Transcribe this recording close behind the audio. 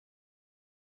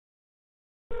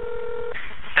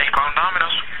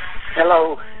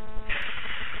Hello.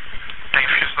 Thank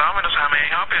you for using Domino's. How may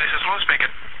I help you? This is Louis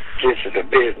speaking. This is a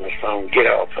business phone. Get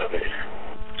off of it.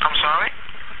 I'm sorry?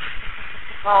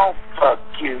 Oh, fuck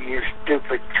you, you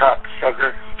stupid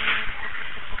cocksucker.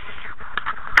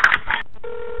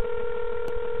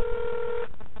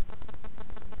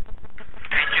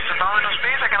 Thank you for Domino's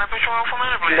Pizza. Can I put you on for a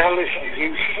minute, please? Now listen, you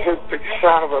stupid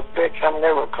son of a bitch. I've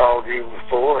never called you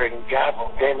before, and god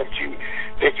damn it, you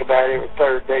bitch about every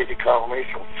third day to call me,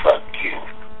 so fuck you.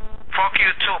 Fuck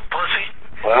you too, pussy.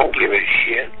 Well, I don't give a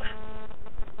shit.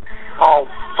 Oh,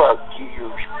 fuck you, you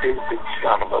stupid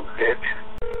son of a bitch.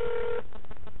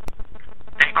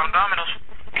 Thank you for Domino's.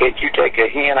 Can't you take a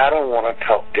hint? I don't want to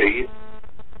talk to you.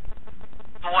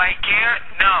 Do I care?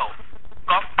 No.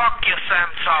 Go fuck your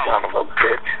Samsung. Son of a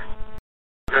bitch.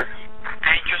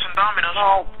 Thank you for Domino's.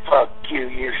 Oh, fuck you,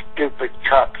 you stupid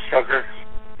cocksucker.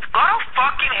 Go to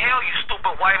fucking hell, you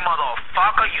stupid white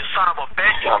motherfucker, you son of a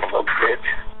bitch. Son of a bitch.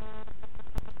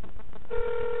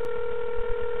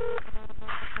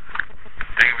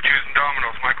 Thank you for choosing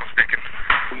Domino's. Michael speaking.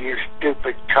 You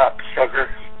stupid cocksucker.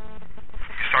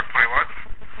 You sucked my what?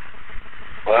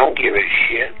 Well, I don't give a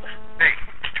shit. Hey,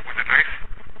 was it nice?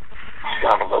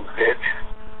 Son of a bitch.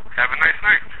 Have a nice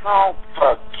night. Oh,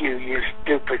 fuck you, you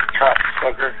stupid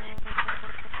cocksucker.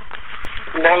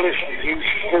 Now listen, you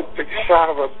stupid son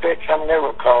of a bitch. I've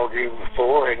never called you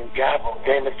before, and god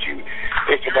damn it, you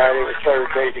bitch about every third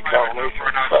day to call me, so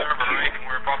We're not fuck server, you. right?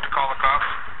 We're about to call the cops.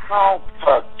 Oh,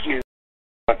 fuck you.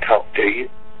 I want to talk to you.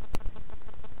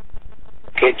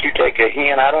 Can't you take a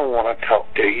hint? I don't want to talk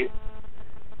to you.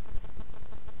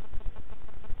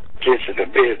 This is a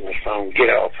business phone. Get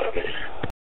off of it.